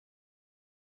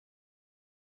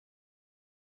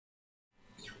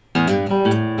Hey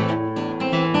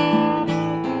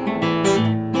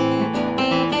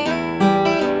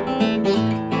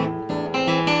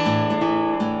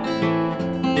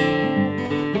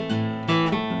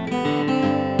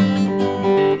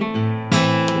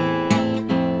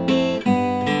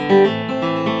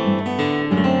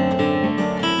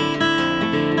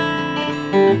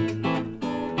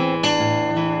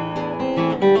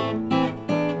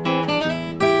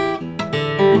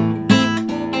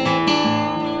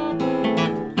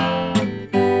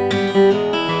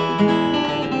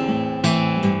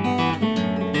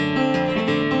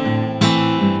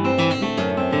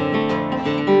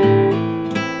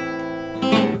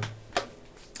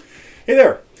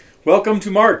there, welcome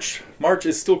to March. March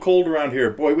is still cold around here.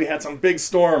 Boy, we had some big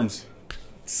storms.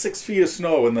 6 feet of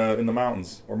snow in the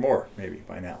mountains, or more maybe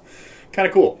by now. Kind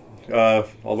of cool,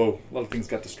 although a lot of things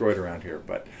got destroyed around here.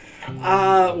 But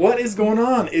what is going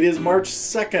on? It is March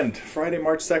 2nd, Friday,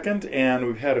 March 2nd, and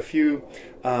we've had a few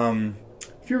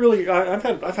really, I've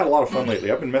had a lot of fun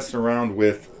lately. I've been messing around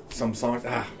with some songs.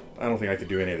 I don't think I could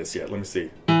do any of this yet. Let me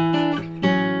see.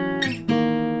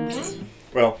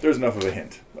 Well, there's enough of a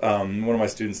hint. One of my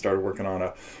students started working on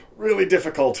a really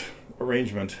difficult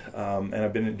arrangement, and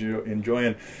I've been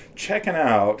enjoying checking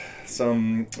out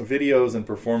some videos and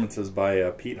performances by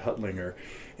Pete Huttlinger,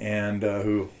 and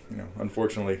who,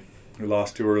 unfortunately, we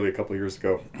lost too early a couple of years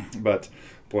ago. But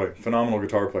boy, phenomenal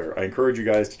guitar player. I encourage you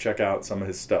guys to check out some of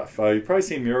his stuff. You've probably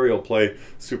seen Muriel play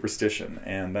Superstition,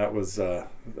 and that was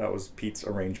Pete's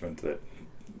arrangement.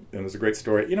 And it was a great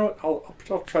story. You know what?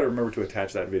 I'll try to remember to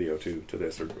attach that video to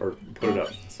this, or put it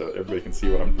up so everybody can see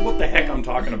what the heck I'm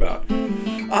talking about.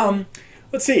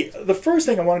 Let's see. The first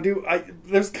thing I want to do,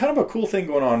 there's kind of a cool thing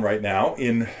going on right now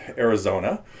in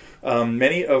Arizona.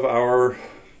 Many of our,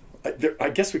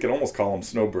 I guess we could almost call them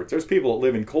snowbirds. There's people that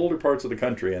live in colder parts of the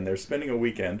country, and they're spending a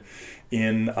weekend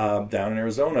down in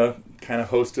Arizona, kind of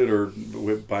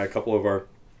hosted by a couple of our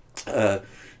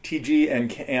TG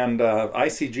and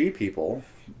ICG people,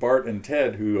 Bart and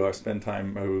Ted, who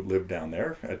live down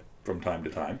there from time to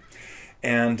time,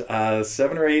 and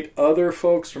 7 or 8 other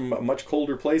folks from much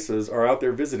colder places are out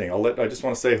there visiting. I just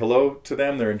want to say hello to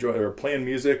them. They're playing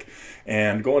music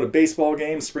and going to baseball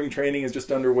games. Spring training is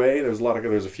just underway. There's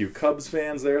a few Cubs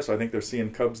fans there, so I think they're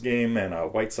seeing Cubs game and a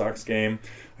White Sox game.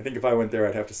 I think if I went there,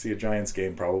 I'd have to see a Giants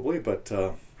game probably, but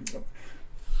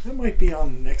that might be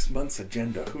on next month's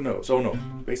agenda. Who knows? Oh no,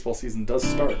 baseball season does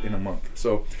start in a month.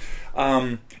 So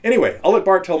anyway, I'll let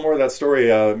Bart tell more of that story.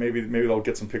 Maybe they'll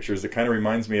get some pictures. It kind of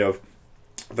reminds me of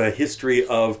the history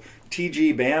of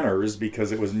TG banners,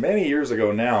 because it was many years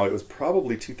ago now. It was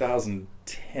probably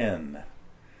 2010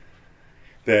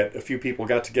 that a few people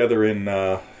got together in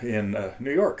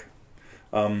New York.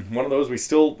 One of those we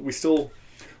still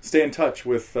stay in touch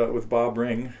with Bob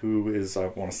Ring, who is, I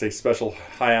want to say, special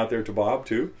hi out there to Bob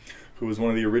too, who was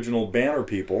one of the original banner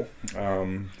people,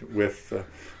 with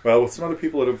some other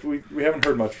people that we haven't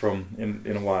heard much from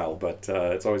in a while, but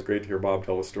it's always great to hear Bob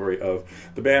tell the story of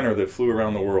the banner that flew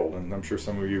around the world, and I'm sure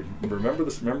some of you remember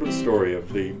the story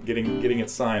of the getting it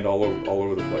signed all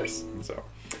over the place. So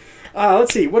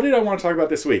let's see, what did I want to talk about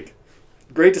this week?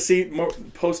 Great to see more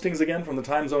postings again from the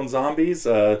Time Zone Zombies.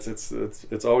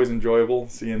 It's always enjoyable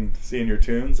seeing your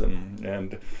tunes,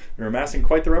 and you're amassing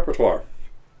quite the repertoire.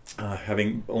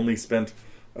 Having only spent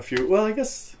a few, well, I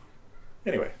guess,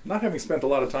 anyway, not having spent a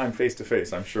lot of time face to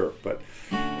face, I'm sure.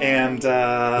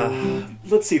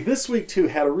 Let's see, this week too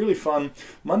had a really fun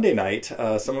Monday night.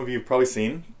 Some of you have probably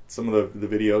seen some of the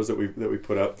videos that we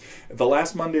put up. The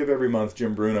last Monday of every month,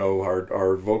 Jim Bruno,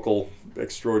 our vocal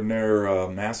extraordinaire,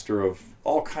 master of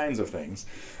all kinds of things,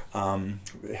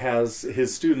 has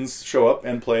his students show up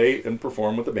and play and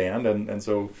perform with the band, and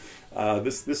so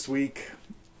this week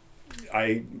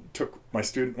I took my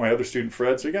other student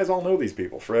Fred. So you guys all know these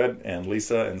people, Fred and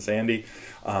Lisa and Sandy,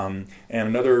 and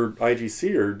another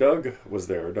IGCer, Doug, was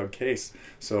there, Doug Case.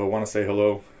 So I want to say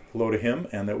hello to him,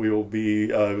 and that we will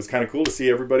be. It was kind of cool to see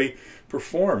everybody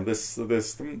perform. This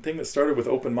thing that started with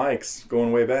open mics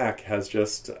going way back has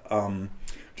just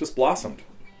blossomed.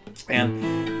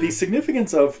 And the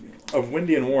significance of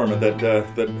Windy and Warm,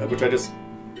 that which I just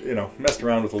messed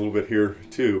around with a little bit here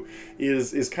too,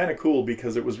 is kind of cool,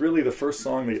 because it was really the first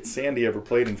song that Sandy ever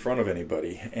played in front of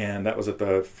anybody, and that was at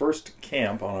the first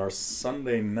camp on our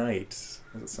Sunday night.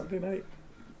 Was it Sunday night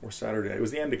or Saturday? It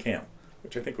was the end of camp,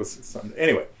 which I think was Sunday.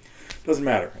 Anyway, doesn't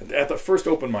matter. At the first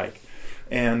open mic,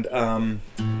 and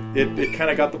it kind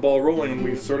of got the ball rolling, and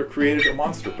we sort of created a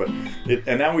monster.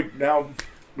 Now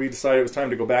we decided it was time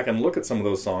to go back and look at some of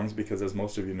those songs, because, as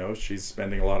most of you know, she's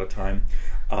spending a lot of time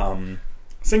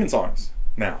singing songs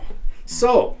now.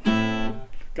 So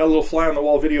got a little fly on the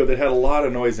wall video that had a lot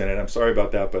of noise in it. I'm sorry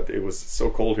about that, but it was so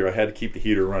cold here I had to keep the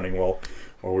heater running while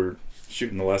we were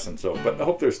shooting the lesson. So, but I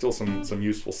hope there's still some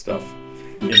useful stuff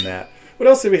in that. What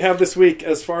else did we have this week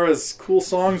as far as cool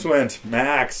songs went?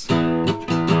 Max. Little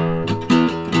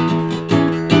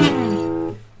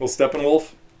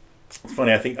Steppenwolf. It's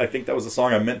funny, I think that was a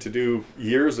song I meant to do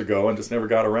years ago and just never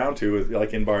got around to,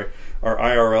 like in our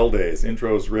IRL days,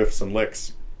 intros, riffs, and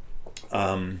licks.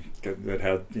 That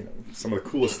had, you know, some of the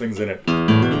coolest things in it.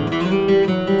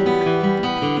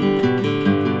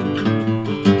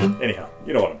 Anyhow,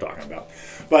 you know what I'm talking about.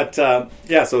 But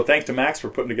yeah, so thanks to Max for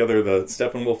putting together the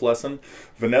Steppenwolf lesson.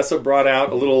 Vanessa brought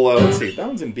out a little, let's see, that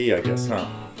one's in B, I guess, huh?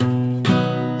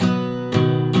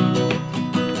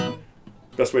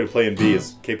 Best way to play in B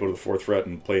is capo to the 4th fret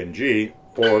and play in G,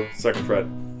 or 2nd fret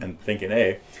and think in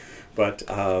A. But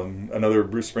another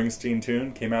Bruce Springsteen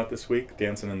tune came out this week,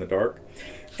 Dancing in the Dark.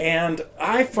 And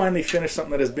I finally finished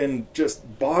something that has been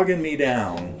just bogging me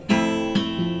down.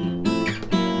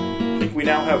 I think we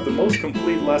now have the most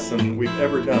complete lesson we've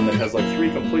ever done that has like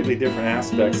 3 completely different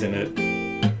aspects in it.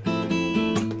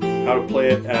 How to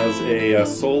play it as a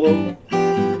solo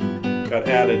got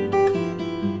added.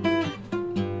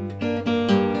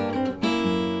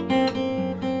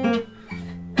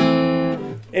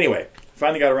 Anyway,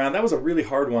 finally got around. That was a really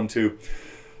hard one to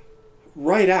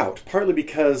write out, partly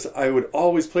because I would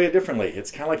always play it differently.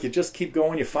 It's kind of like you just keep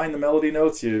going, you find the melody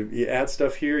notes, you add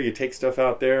stuff here, you take stuff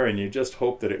out there, and you just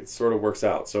hope that it sort of works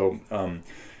out. So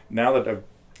now that I've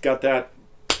got that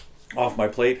off my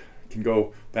plate, I can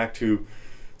go back to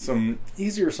some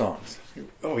easier songs.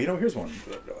 Oh, you know, here's one.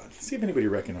 Let's see if anybody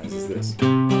recognizes this.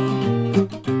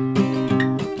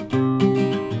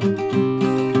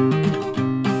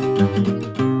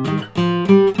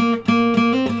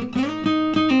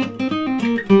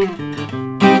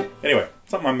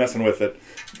 Something I'm messing with it.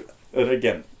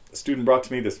 Again, a student brought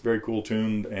to me this very cool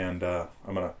tune, and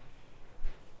I'm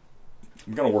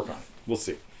gonna work on it. We'll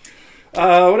see.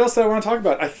 What else did I want to talk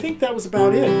about? I think that was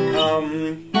about it.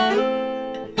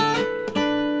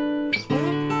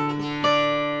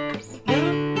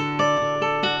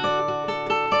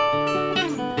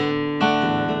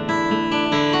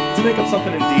 Let's make up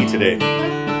something in D today.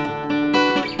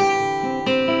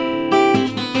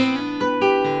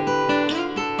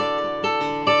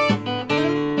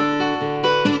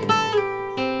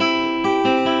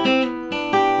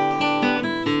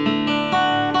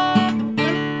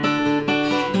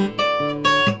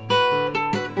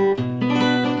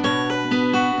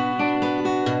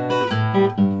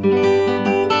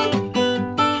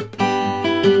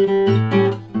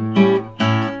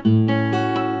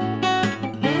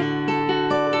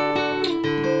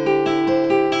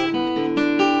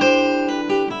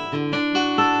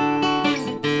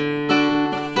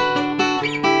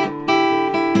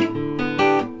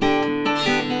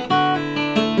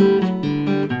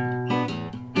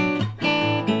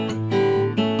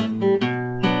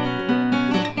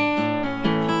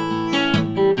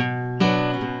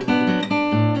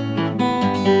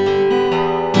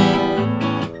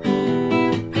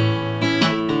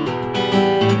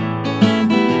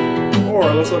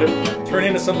 Let's let it turn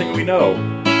into something we know.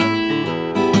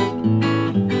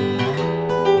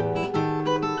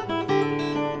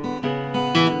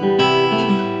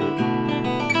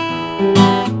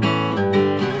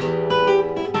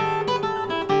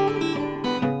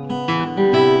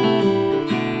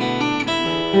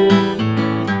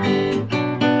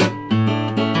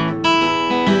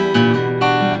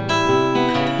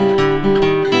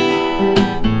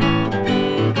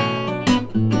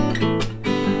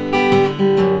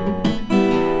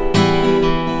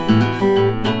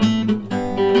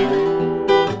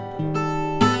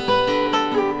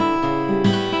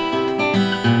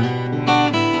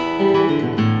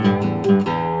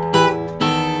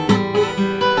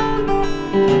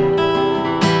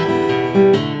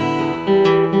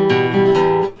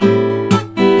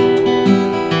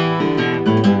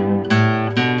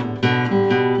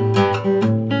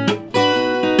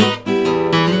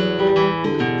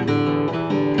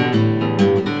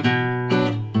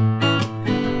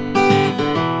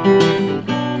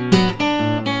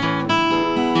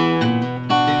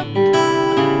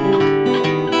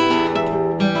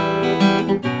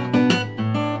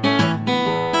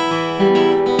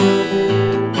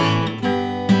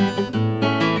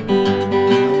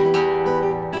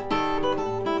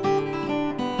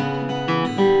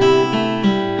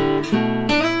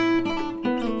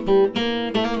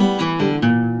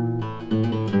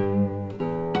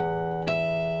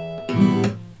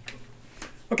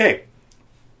 Okay,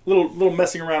 little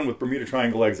messing around with Bermuda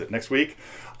Triangle Exit next week.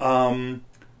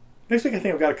 next week I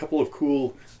think I've got a couple of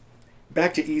cool,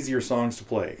 back to easier songs to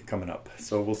play coming up.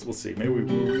 So we'll see. Maybe we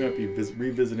might be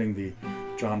revisiting the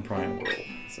John Prine world.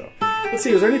 So let's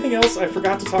see. Was there anything else I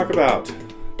forgot to talk about?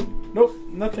 Nope,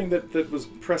 nothing that was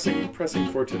pressing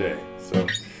for today. So,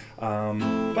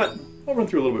 but I'll run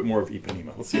through a little bit more of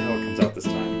Ipanema. Let's see how it comes out this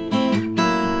time.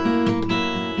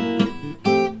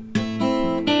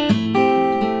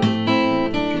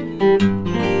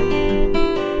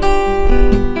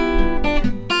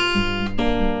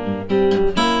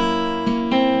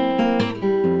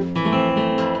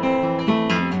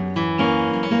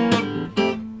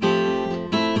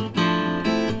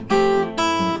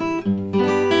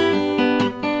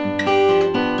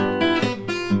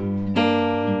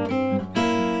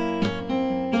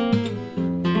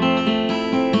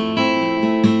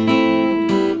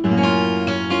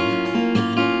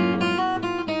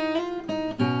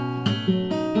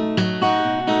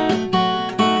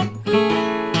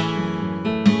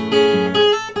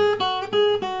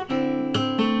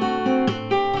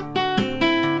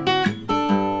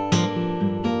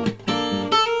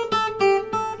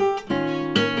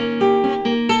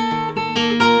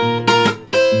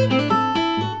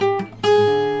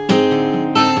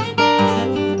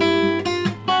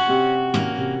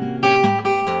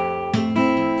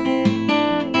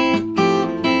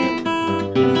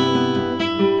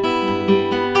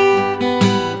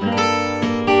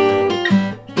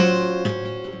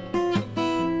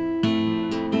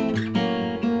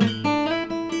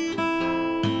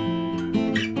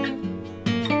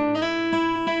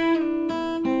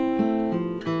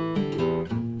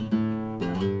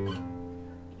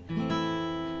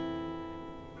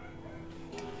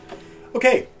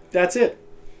 Okay, that's it.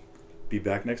 Be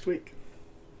back next week.